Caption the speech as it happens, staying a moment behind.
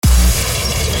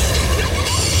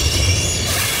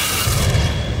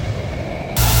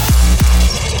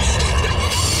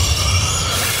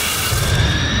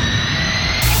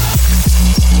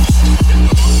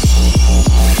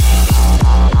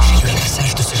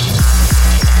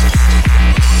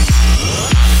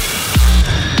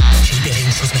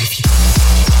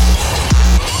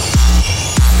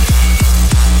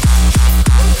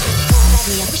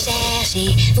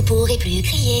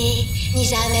ni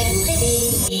jamais vous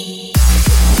réveiller.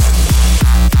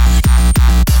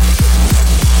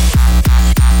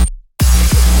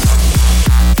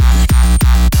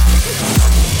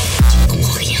 Tu ne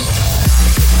comprends rien.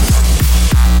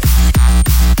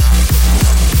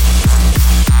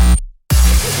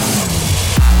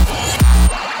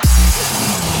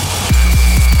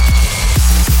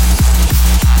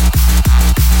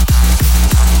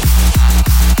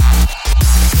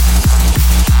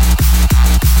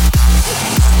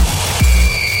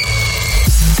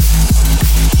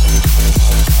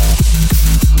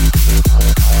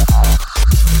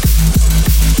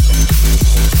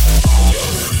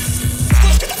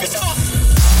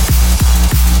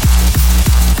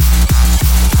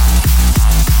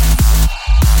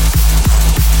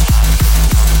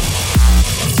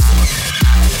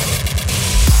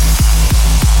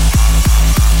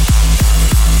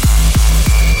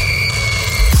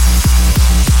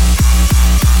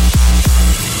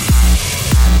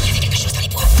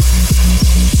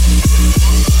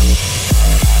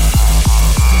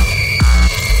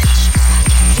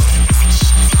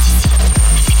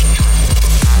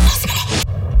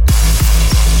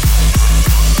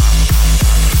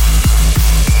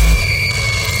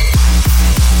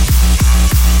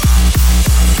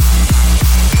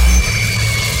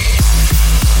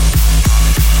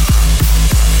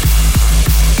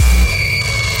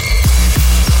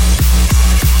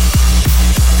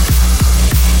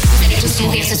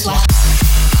 Ce soir.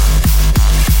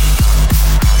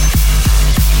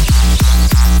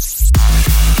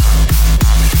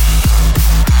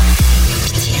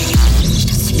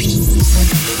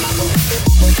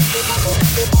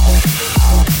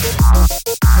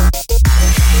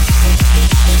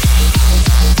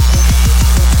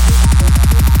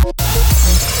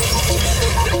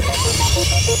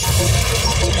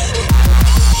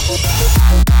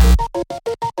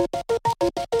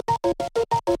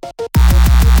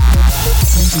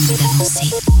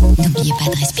 N'oubliez pas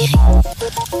de respirer.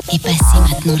 Et passez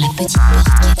maintenant la petite porte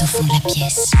qui est au fond de la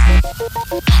pièce. À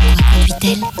quoi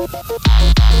conduit-elle? À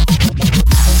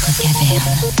votre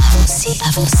caverne. Avancez,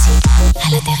 avancez. À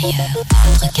l'intérieur de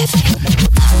votre caverne.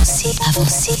 Avancez,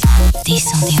 avancez.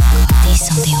 Descendez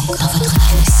encore dans votre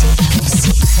avancée.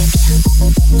 Avancez, très bien.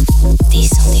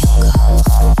 Descendez encore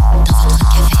dans votre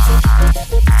caverne.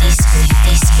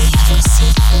 Descendez, avancez.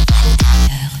 À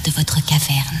l'intérieur de votre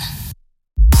caverne.